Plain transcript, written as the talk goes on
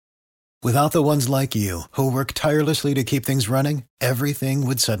Without the ones like you, who work tirelessly to keep things running, everything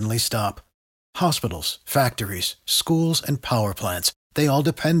would suddenly stop. Hospitals, factories, schools, and power plants, they all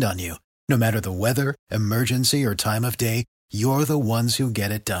depend on you. No matter the weather, emergency, or time of day, you're the ones who get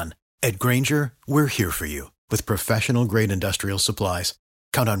it done. At Grainger, we're here for you with professional-grade industrial supplies.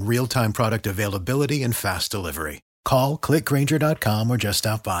 Count on real-time product availability and fast delivery. Call, clickgrainger.com, or just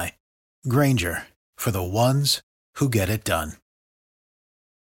stop by. Grainger, for the ones who get it done.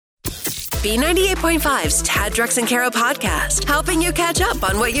 B98.5's Tad, Drex, and Kara podcast, helping you catch up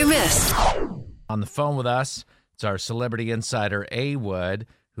on what you missed. On the phone with us, it's our celebrity insider, A. Wood,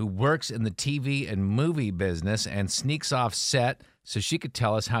 who works in the TV and movie business and sneaks off set so she could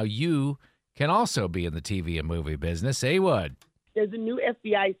tell us how you can also be in the TV and movie business. A. Wood. There's a new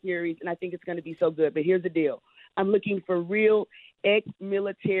FBI series, and I think it's going to be so good. But here's the deal. I'm looking for real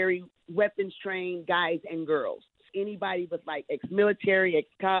ex-military, weapons-trained guys and girls. Anybody with, like, ex-military,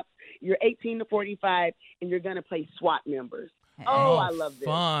 ex-cops. You're 18 to 45, and you're going to play SWAT members. Oh, I love this.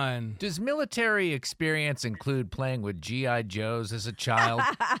 Fun. Does military experience include playing with G.I. Joes as a child?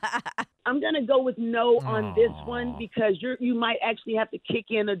 I'm going to go with no on this one because you might actually have to kick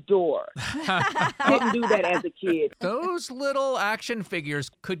in a door. Didn't do that as a kid. Those little action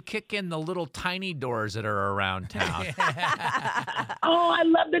figures could kick in the little tiny doors that are around town. Oh, I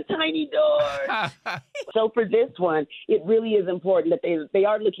love the tiny doors. So for this one, it really is important that they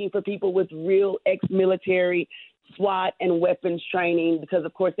are looking for people with real ex-military SWAT and weapons training because,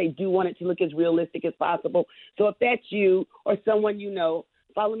 of course, they do want it to look as realistic as possible. So if that's you or someone you know,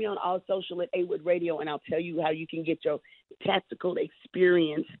 follow me on all social at A-Wood Radio, and I'll tell you how you can get your tactical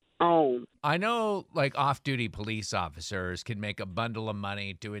experience on. I know, like, off-duty police officers can make a bundle of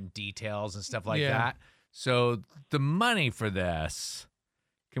money doing details and stuff like that. So the money for this,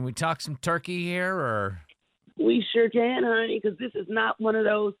 can we talk some turkey here, or? We sure can, honey, because this is not one of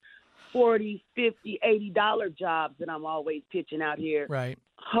those $40, $50, $80 jobs that I'm always pitching out here. Right.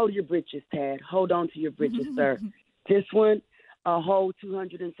 Hold your britches, Tad. Hold on to your britches, sir. This one, a whole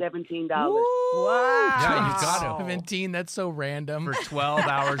 $217. Wow. Yeah, you got it. 17, that's so random. For 12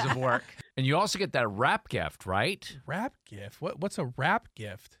 hours of work. And you also get that wrap gift, right? Rap gift? What's a rap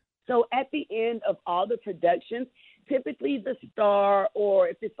gift? So at the end of all the productions, typically the star, or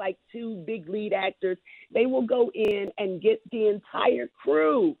if it's like two big lead actors, they will go in and get the entire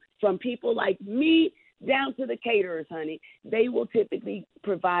crew, from people like me down to the caterers, honey. They will typically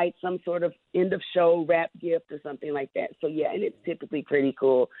provide some sort of end-of-show wrap gift or something like that. So, yeah, and it's typically pretty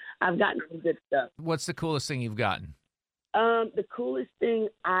cool. I've gotten some good stuff. What's the coolest thing you've gotten? The coolest thing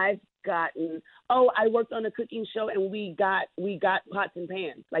I've gotten, I worked on a cooking show, and we got pots and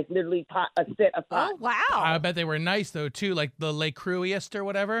pans, like literally a set of pots. Oh, wow. I bet they were nice, though, too, like the Le Cruiest or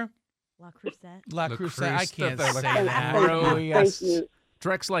whatever. La Crusette. La Crusette. I can't the say Le that. Thank you.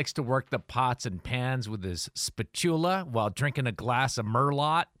 Drex likes to work the pots and pans with his spatula while drinking a glass of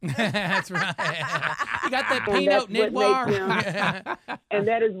Merlot. That's right. You got that And Pinot that's what Noir. makes him- And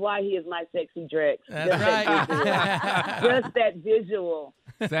that is why he is my sexy Drex. That's right. Just that visual.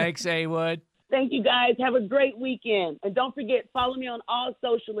 Thanks, A-Wood. Thank you, guys. Have a great weekend. And don't forget, follow me on all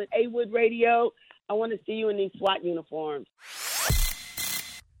social at A-Wood Radio. I want to see you in these SWAT uniforms.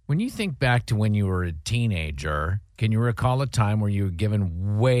 When you think back to when you were a teenager, can you recall a time where you were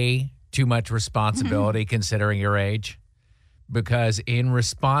given way too much responsibility considering your age? Because in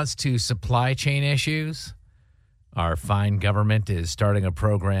response to supply chain issues, our fine government is starting a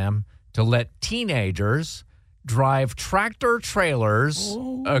program to let teenagers drive tractor trailers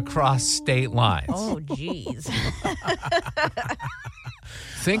across state lines. Oh, geez.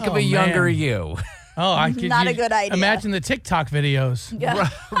 Think of a younger man. you. Oh, I could Not a good idea. Imagine the TikTok videos. Yeah.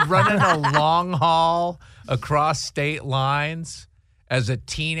 Running a long haul across state lines as a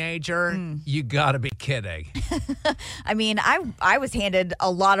teenager. You got to be kidding. I mean, I was handed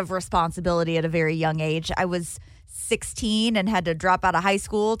a lot of responsibility at a very young age. I was 16 and had to drop out of high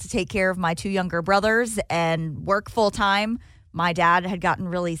school to take care of my two younger brothers and work full time. My dad had gotten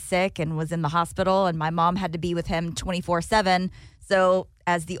really sick and was in the hospital, and my mom had to be with him 24/7. So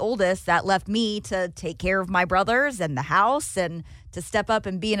as the oldest, that left me to take care of my brothers and the house and to step up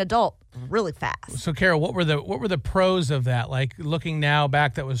and be an adult really fast. So, Carol, what were the pros of that? Like, looking now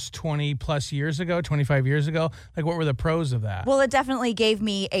back, that was 20 plus years ago, 25 years ago. Like, what were the pros of that? Well, it definitely gave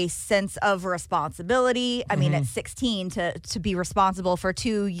me a sense of responsibility. I mean, at 16, to be responsible for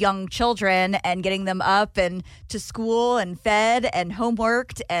two young children and getting them up and to school and fed and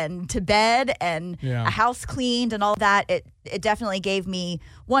homeworked and to bed and a house cleaned and all that. It definitely gave me,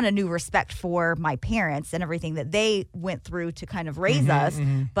 one, a new respect for my parents and everything that they went through to kind of raise us,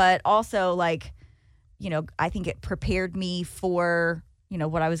 but also, like, you know, I think it prepared me for,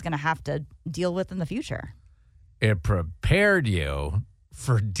 what I was going to have to deal with in the future. It prepared you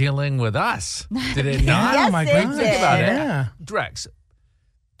for dealing with us. Did it not? Yes, Oh my it goodness. did. Think about it. Yeah. Drex,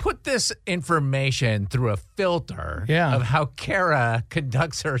 put this information through a filter Yeah. of how Kara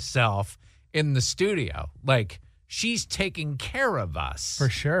conducts herself in the studio. Like, she's taking care of us. For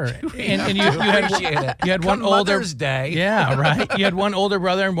sure. We And have you to appreciate it. had one Come older Mother's Day. Yeah, right. You had one older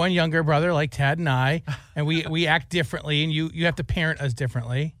brother and one younger brother, like Tad and I, and we act differently, and you have to parent us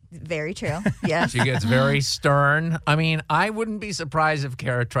differently. Very true. Yes. She gets very stern. I mean, I wouldn't be surprised if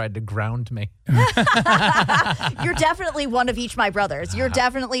Kara tried to ground me. You're definitely one of each my brothers. You're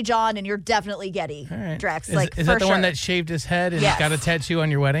definitely John, and you're definitely Getty. All right. Drex. Is, Like, is for that the sure. one that shaved his head and Yes. got a tattoo on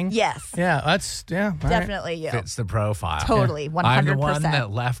your wedding? Yes. Yeah, that's all right. Definitely you. Fits the profile. Totally. 100%. I'm the one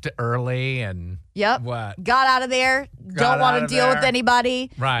that left early and Yep. what? Got out of there. Got Don't want out to of deal with there. andy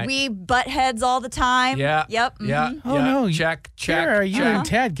Right. We butt heads all the time. Yeah. Yep. Yeah. mhm. Oh, yeah. no. Check. Sure, you check. and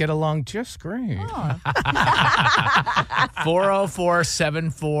Tad get along just great.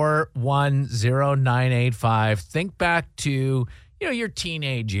 404-741-0985. Think back to your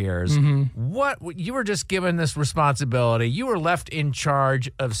teenage years. What you were just given this responsibility. You were left in charge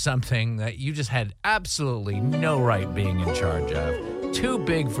of something that you just had absolutely no right being in charge of. Too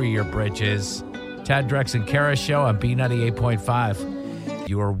big for your britches. Tad, Drex, and Kara show on B98.5.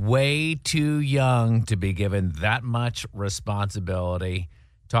 You are way too young to be given that much responsibility.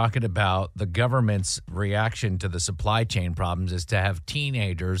 Talking about the government's reaction to the supply chain problems is to have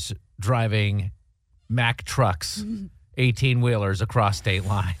teenagers driving Mack trucks, 18-wheelers across state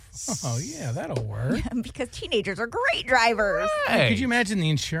lines. Oh, yeah, that'll work. Because teenagers are great drivers. Hey, Could you imagine the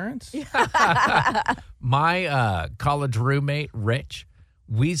insurance? my college roommate, Rich,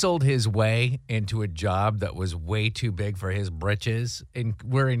 weaseled his way into a job that was way too big for his britches.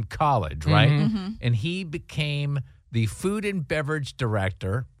 We're in college, right? And he became the food and beverage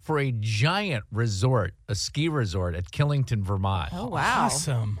director for a giant resort, a ski resort at Killington, Vermont. Oh, wow.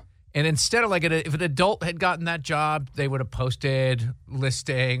 Awesome. And instead of if an adult had gotten that job, they would have posted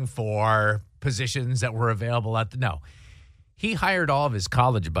listing for positions that were available no. He hired all of his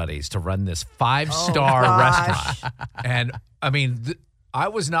college buddies to run this 5-star restaurant. And I mean, I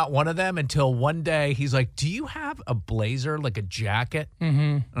was not one of them until one day he's like, "Do you have a blazer, like a jacket?"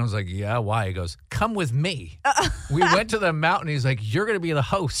 And I was like, "Yeah, why?" He goes, "Come with me." We went to the mountain. He's like, "You're going to be the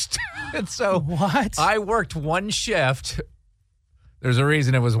host." And so What? I worked one shift. There's a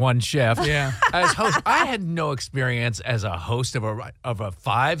reason it was one shift. Yeah. As host, I had no experience as a host of a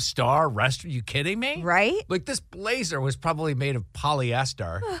 5-star restaurant. You kidding me? Right? Like, this blazer was probably made of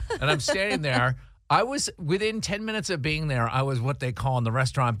polyester, and I'm standing there. I was within 10 minutes of being there. I was what they call in the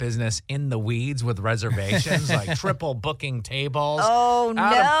restaurant business in the weeds with reservations, like triple booking tables. Oh, no.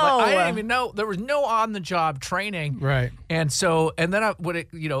 I didn't even know there was no on-the-job training. Right. And so, and then a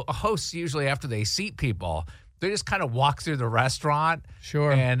host usually after they seat people, they just kind of walk through the restaurant.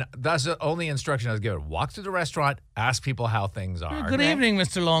 Sure. And that's the only instruction I was given. Walk through the restaurant, ask people how things are. Good evening,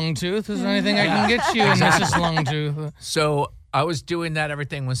 Mr. Longtooth. Is there anything I can get you, Mrs. Longtooth? So I was doing that.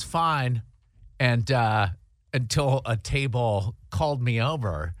 Everything was fine. And until a table called me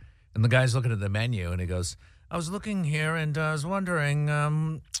over, and the guy's looking at the menu, and he goes, "I was looking here, and I was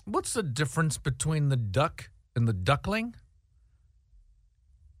wondering, what's the difference between the duck and the duckling?"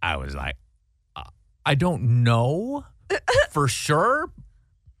 I was like, I don't know for sure,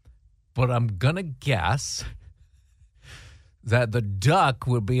 but I'm going to guess that the duck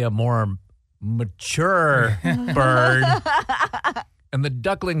would be a more mature bird. And the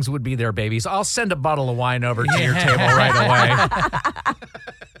ducklings would be their babies. I'll send a bottle of wine over to your table right away.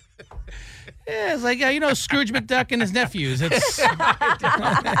 Yeah, it's like, Scrooge McDuck and his nephews. It's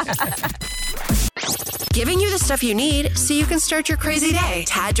Giving you the stuff you need so you can start your crazy day.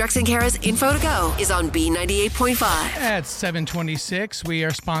 Tad, Drex, and Kara's Info to Go is on B98.5. At 7:26, we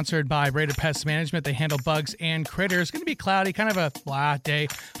are sponsored by Raider Pest Management. They handle bugs and critters. It's going to be cloudy, kind of a blah day.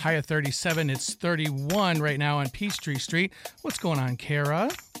 High of 37. It's 31 right now on Peachtree Street. What's going on, Kara?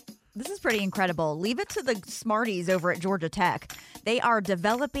 This is pretty incredible. Leave it to the smarties over at Georgia Tech. They are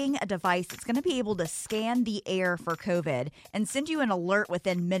developing a device that's going to be able to scan the air for COVID and send you an alert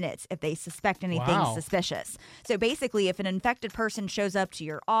within minutes if they suspect anything suspicious. So basically, if an infected person shows up to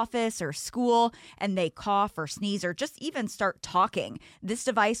your office or school and they cough or sneeze or just even start talking, this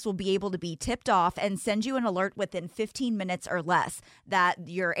device will be able to be tipped off and send you an alert within 15 minutes or less that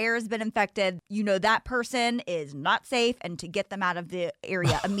your air has been infected. You know that person is not safe and to get them out of the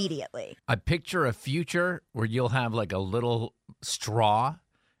area immediately. I picture a future where you'll have like a little straw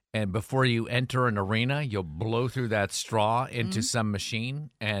And before you enter an arena, you'll blow through that straw into some machine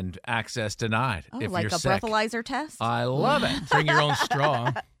and access denied. Oh, if like you're a sick. breathalyzer test? I love it. Bring your own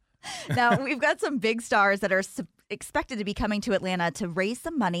straw. Now, we've got some big stars that are expected to be coming to Atlanta to raise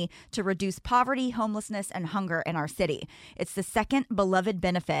some money to reduce poverty, homelessness, and hunger in our city. It's the second beloved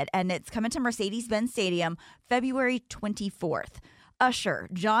benefit, and it's coming to Mercedes-Benz Stadium February 24th. Usher,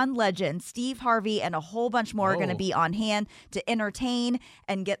 John Legend, Steve Harvey, and a whole bunch more are going to be on hand to entertain.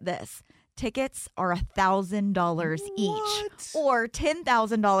 And get this, tickets are $1,000 each, or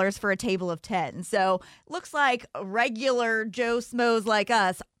 $10,000 for a table of 10. So looks like regular Joe Schmoes like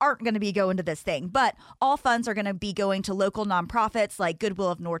us aren't going to be going to this thing. But all funds are going to be going to local nonprofits like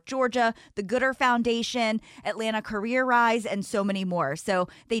Goodwill of North Georgia, the Gooder Foundation, Atlanta Career Rise, and so many more. So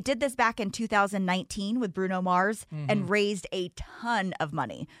they did this back in 2019 with Bruno Mars and raised a ton of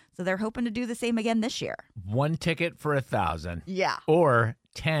money. So they're hoping to do the same again this year. One ticket for $1,000. Yeah. Or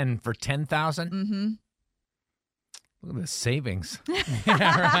 10 for 10,000. Mm-hmm. Look at the savings.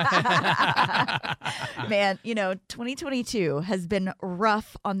 Man, 2022 has been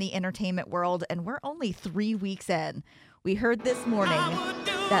rough on the entertainment world, and we're only 3 weeks in. We heard this morning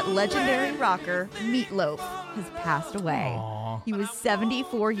that legendary rocker Meatloaf has passed away. Aww. He was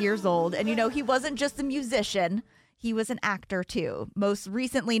 74 years old, and he wasn't just a musician. He was an actor, too, most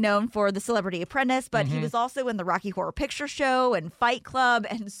recently known for The Celebrity Apprentice, but he was also in the Rocky Horror Picture Show and Fight Club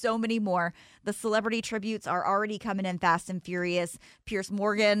and so many more. The celebrity tributes are already coming in fast and furious. Piers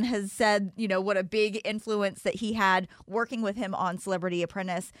Morgan has said, what a big influence that he had working with him on Celebrity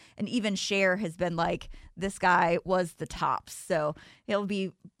Apprentice. And even Cher has been like, this guy was the tops. So he'll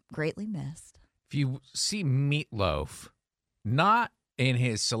be greatly missed. If you see Meatloaf, not in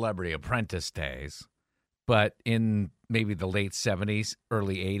his Celebrity Apprentice days, but in maybe the late 70s,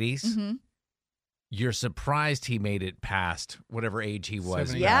 early 80s, you're surprised he made it past whatever age he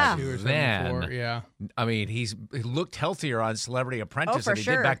was. Yeah. Or then. Yeah. I mean, he looked healthier on Celebrity Apprentice for than he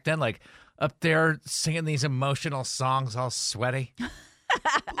did back then, like up there singing these emotional songs all sweaty.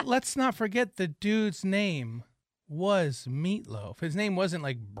 Let's not forget the dude's name was Meatloaf. His name wasn't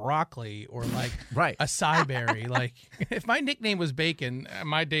like broccoli or like Right. acai berry. Like if my nickname was Bacon,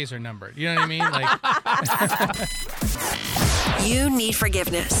 my days are numbered. You know what I mean? Like You need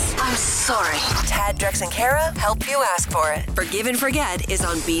forgiveness. I'm sorry. Tad, Drex, and Kara help you ask for it. Forgive and Forget is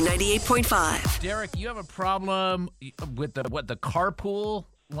on B98.5. Derek, you have a problem with the carpool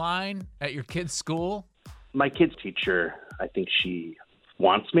line at your kid's school? My kid's teacher, I think she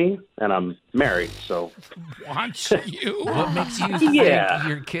wants me, and I'm married, so. Wants you? What makes you think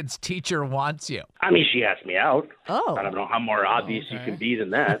your kid's teacher wants you? I mean, she asked me out. Oh. I don't know how more obvious you can be than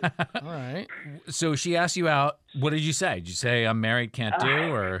that. all right. So she asked you out. What did you say? Did you say, I'm married, can't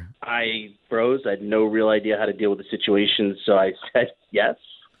do, or? I froze. I had no real idea how to deal with the situation, so I said yes.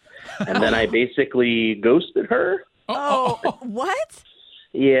 And then I basically ghosted her. Oh, what?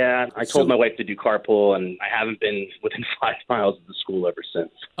 Yeah, I told my wife to do carpool, and I haven't been within 5 miles of the school ever since.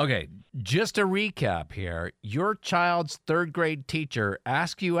 Okay, just a recap here. Your child's third grade teacher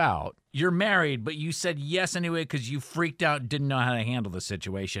asked you out. You're married, but you said yes anyway because you freaked out and didn't know how to handle the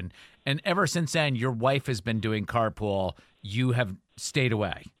situation. And ever since then, your wife has been doing carpool. You have stayed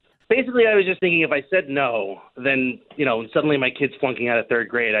away. Basically, I was just thinking if I said no, then, suddenly my kid's flunking out of third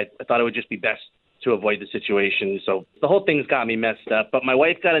grade. I thought it would just be best to avoid the situation. So the whole thing's got me messed up. But my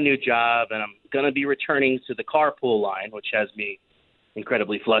wife got a new job, and I'm going to be returning to the carpool line, which has me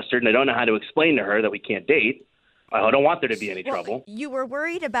incredibly flustered. And I don't know how to explain to her that we can't date. I don't want there to be any trouble. You were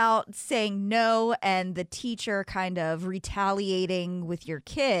worried about saying no and the teacher kind of retaliating with your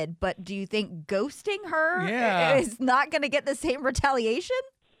kid, but do you think ghosting her is not going to get the same retaliation?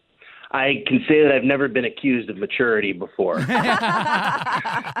 I can say that I've never been accused of maturity before. So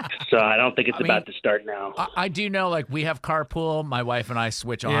I don't think it's about to start now. I do know, like, we have carpool. My wife and I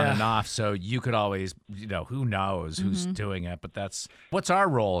switch on and off, so you could always, who knows who's doing it. But what's our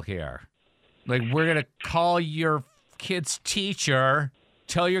role here? Like, we're going to call your kid's teacher,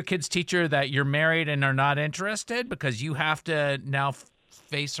 tell your kid's teacher that you're married and are not interested because you have to now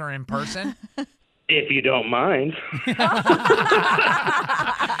face her in person? If you don't mind.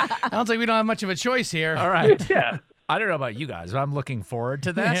 Sounds like we don't have much of a choice here. All right. Yeah. I don't know about you guys, but I'm looking forward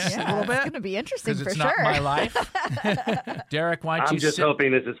to this a little bit. It's going to be interesting for it's sure. not my life. Derek, why don't I'm you just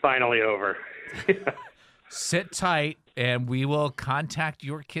hoping this is finally over. sit tight, and we will contact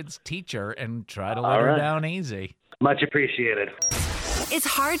your kid's teacher and try to let her down easy. Much appreciated. it's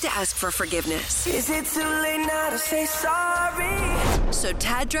hard to ask for forgiveness. Is it too late now to say sorry? So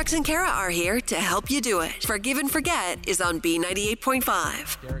Tad, Drex, and Kara are here to help you do it. Forgive and Forget is on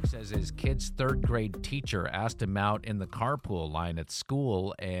B98.5. Derek says his kid's third grade teacher asked him out in the carpool line at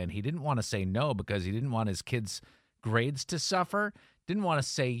school, and he didn't want to say no because he didn't want his kid's grades to suffer. Didn't want to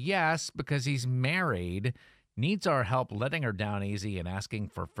say yes because he's married. Needs our help letting her down easy and asking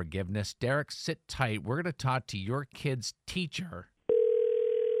for forgiveness. Derek, sit tight. We're going to talk to your kid's teacher.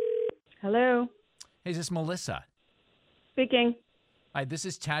 Hello. Hey, is this Melissa? Speaking. Hi, this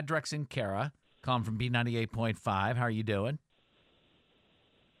is Tad, Drex, and Kara, calling from B98.5. How are you doing?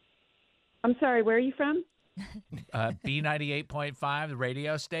 I'm sorry, where are you from? B98.5, the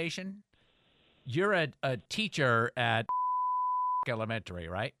radio station. You're a teacher at elementary,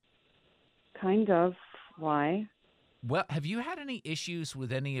 right? Kind of. Why? Well, have you had any issues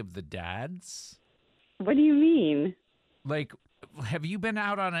with any of the dads? What do you mean? Like, have you been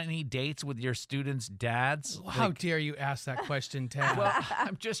out on any dates with your students' dads? How dare you ask that question, Tad? Well,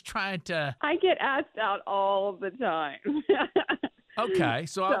 I'm just trying to... I get asked out all the time. Okay,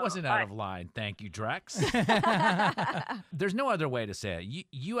 so I wasn't out of line. Thank you, Drex. There's no other way to say it.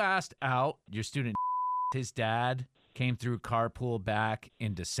 You asked out your student, his dad came through carpool back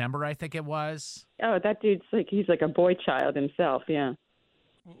in December, I think it was. Oh, that dude's he's like a boy child himself, yeah.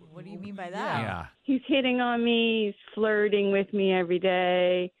 What do you mean by that? Yeah. He's hitting on me, he's flirting with me every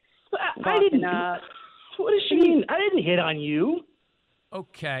day. I didn't. What does she mean? I didn't hit on you.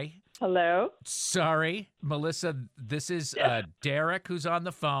 Okay. Hello? Sorry, Melissa, this is Derek who's on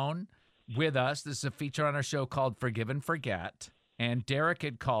the phone with us. This is a feature on our show called Forgive and Forget. And Derek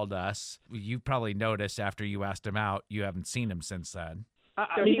had called us. You probably noticed after you asked him out, you haven't seen him since then.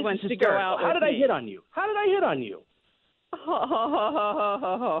 So he wants to go out How with did I me. hit on you? How did I hit on you?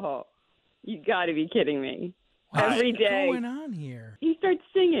 You got to be kidding me. Every day. What's going on here? He starts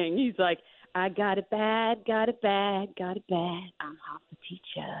singing. He's like, I got it bad, got it bad, got it bad. I'm half the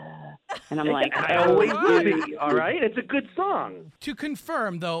teacher. And I'm like, I always will be, all right? It's a good song. To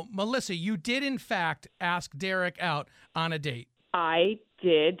confirm, though, Melissa, you did in fact ask Derek out on a date. I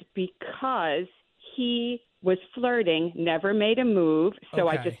did because he was flirting, never made a move, so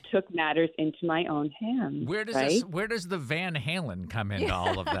I Okay. just took matters into my own hands. Where does right? where does the Van Halen come into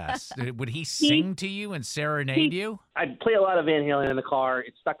all of this? Would he sing to you and serenade you? I play a lot of Van Halen in the car.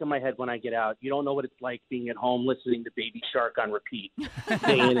 It's stuck in my head when I get out. You don't know what it's like being at home listening to Baby Shark on repeat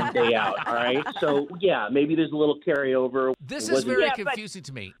day in and day out, all right? So, yeah, maybe there's a little carryover. This It is wasn't- very Yeah, but- confusing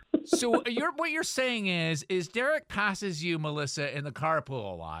to me. So what you're saying is Derek passes you, Melissa, in the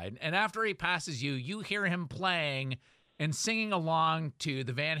carpool line, and after he passes you, you hear him playing and singing along to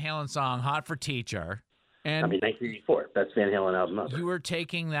the Van Halen song "Hot for Teacher," and 1984. That's Van Halen album number. you were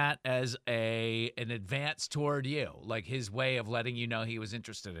taking that as an advance toward you, like his way of letting you know he was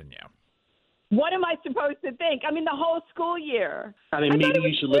interested in you. What am I supposed to think? I mean, the whole school year. I mean, I thought maybe it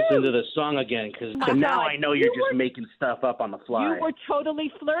was you should cute. listen to the song again, because my now God. I know you're You just were- making stuff up on the fly. You were totally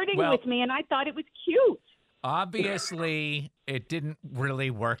flirting Well- with me, and I thought it was cute. Obviously, it didn't really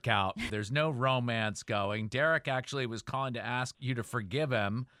work out. There's no romance going. Derek actually was calling to ask you to forgive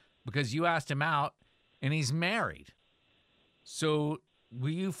him because you asked him out and he's married. So will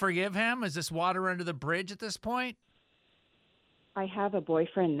you forgive him? Is this water under the bridge at this point? I have a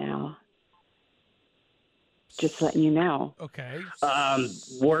boyfriend now. Just letting you know. Okay.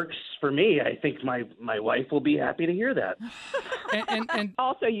 Works for me. I think my wife will be happy to hear that. And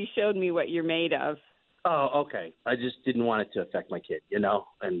Also, you showed me what you're made of. Oh, okay. I just didn't want it to affect my kid,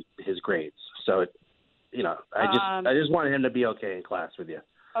 and his grades. So, I just wanted him to be okay in class with you.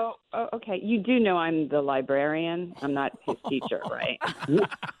 Oh, okay. You do know I'm the librarian. I'm not his teacher, right?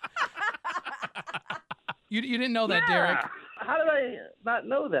 you didn't know that, Derek. How did I not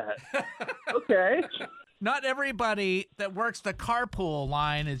know that? Okay. Not everybody that works the carpool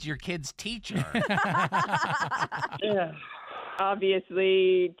line is your kid's teacher. Yeah.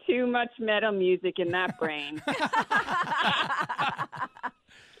 Obviously, too much metal music in that brain.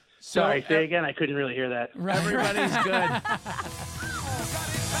 Sorry, say again. I couldn't really hear that. Everybody's good.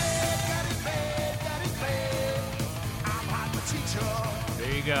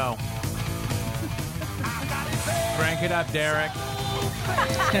 There you go. Crank it up, Derek.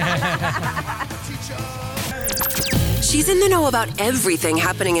 She's in the know about everything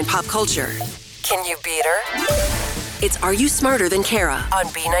happening in pop culture. Can you beat her? It's Are You Smarter Than Kara on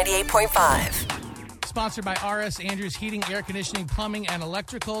B98.5. Sponsored by RS Andrews Heating, Air Conditioning, Plumbing, and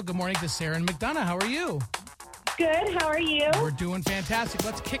Electrical. Good morning to Sarah and McDonough. How are you? Good. How are you? We're doing fantastic.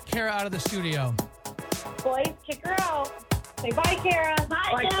 Let's kick Kara out of the studio. Boys, kick her out. Say bye, Kara.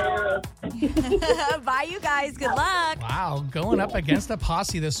 Bye, Kara. Bye, you guys. Good luck. Wow, going up against the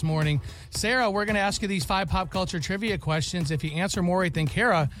posse this morning. Sarah, we're going to ask you these 5 pop culture trivia questions. If you answer more right than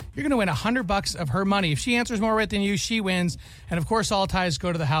Kara, you're going to win $100 of her money. If she answers more right than you, she wins. And of course, all ties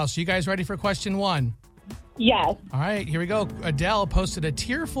go to the house. You guys ready for question 1? Yes. All right, here we go. Adele posted a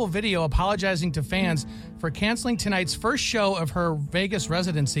tearful video apologizing to fans for canceling tonight's first show of her Vegas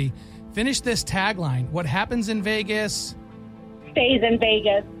residency. Finish this tagline. What happens in Vegas? Stays in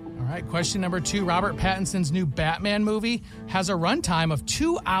Vegas. All right, question number 2. Robert Pattinson's new Batman movie has a runtime of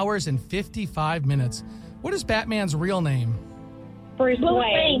 2 hours and 55 minutes. What is Batman's real name? Bruce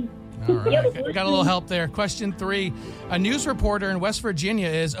Wayne. All right, got a little help there. Question 3. A news reporter in West Virginia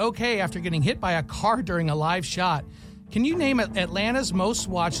is okay after getting hit by a car during a live shot. Can you name Atlanta's most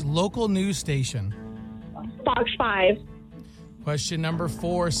watched local news station? Fox 5. Question number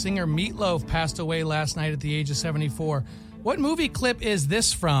 4. Singer Meatloaf passed away last night at the age of 74. What movie clip is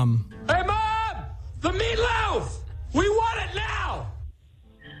this from? Hey, Mom! The meatloaf! We want it now!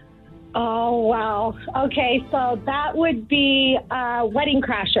 Oh, wow. Okay, so that would be Wedding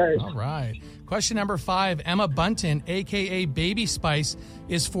Crashers. All right. Question number 5. Emma Bunton, a.k.a. Baby Spice,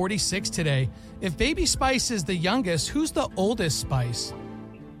 is 46 today. If Baby Spice is the youngest, who's the oldest Spice?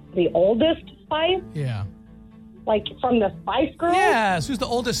 The oldest Spice? Yeah. Like from the Spice Girls? Yes. Who's the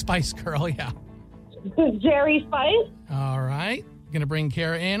oldest Spice Girl? Yeah. Jerry Spice? All right. Going to bring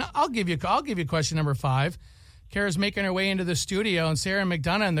Kara in. I'll give you question number 5. Kara's making her way into the studio, and Sarah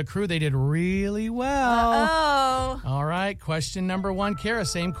McDonough and the crew, they did really well. Uh-oh. All right, question number 1. Kara,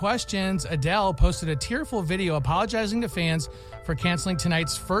 same questions. Adele posted a tearful video apologizing to fans for canceling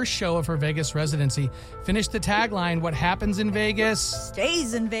tonight's first show of her Vegas residency. Finish the tagline, what happens in Vegas?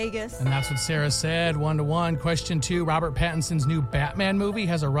 Stays in Vegas. And that's what Sarah said, 1-1. Question 2, Robert Pattinson's new Batman movie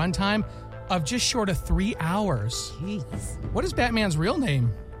has a runtime of just short of 3 hours. Jeez. What is Batman's real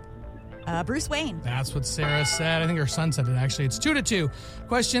name? Bruce Wayne. That's what Sarah said. I think her son said it, actually. It's 2-2.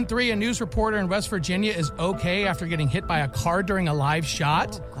 Question 3, a news reporter in West Virginia is okay after getting hit by a car during a live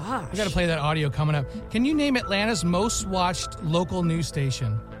shot. Oh, gosh. We got to play that audio coming up. Can you name Atlanta's most watched local news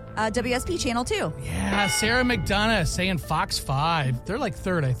station? WSP Channel 2. Yeah, Sarah McDonough saying Fox 5. They're like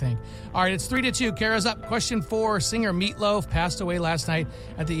third, I think. All right, it's 3-2. Kara's up. Question 4, singer Meatloaf passed away last night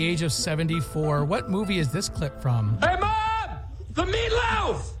at the age of 74. What movie is this clip from? Hey, Mom! The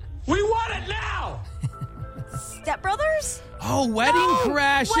meatloaf! We want it now! Step Brothers? Oh, Wedding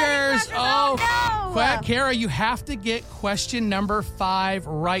Crashers. Oh, no. Kara, you have to get question number 5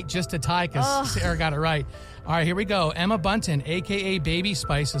 right just to tie because Sarah got it right. All right, here we go. Emma Bunton, a.k.a. Baby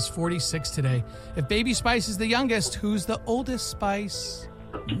Spice, is 46 today. If Baby Spice is the youngest, who's the oldest Spice?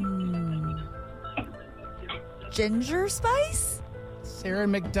 Ginger Spice? Sarah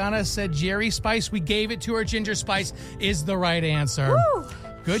McDonough said Jerry Spice. We gave it to her. Ginger Spice is the right answer. Woo.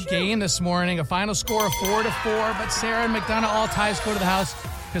 Good game this morning. A final score of 4-4, but Sarah and McDonough, all ties go to the house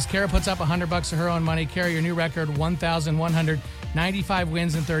because Kara puts up $100 of her own money. Kara, your new record, 1,195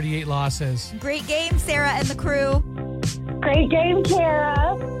 wins and 38 losses. Great game, Sarah and the crew. Great game,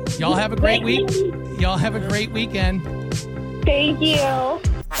 Kara. Y'all have a great week. Y'all have a great weekend. Thank you.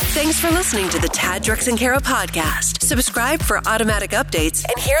 Thanks for listening to the Tad, Drex, and Kara podcast. Subscribe for automatic updates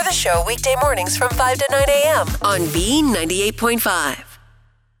and hear the show weekday mornings from 5 to 9 a.m. on B98.5.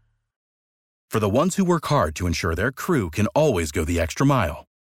 For the ones who work hard to ensure their crew can always go the extra mile,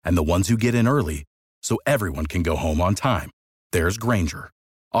 and the ones who get in early so everyone can go home on time, there's Grainger,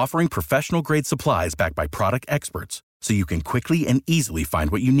 offering professional-grade supplies backed by product experts so you can quickly and easily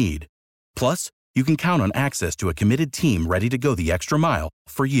find what you need. Plus, you can count on access to a committed team ready to go the extra mile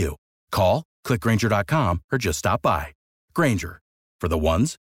for you. Call, click Grainger.com, or just stop by. Grainger, for the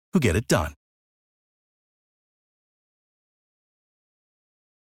ones who get it done.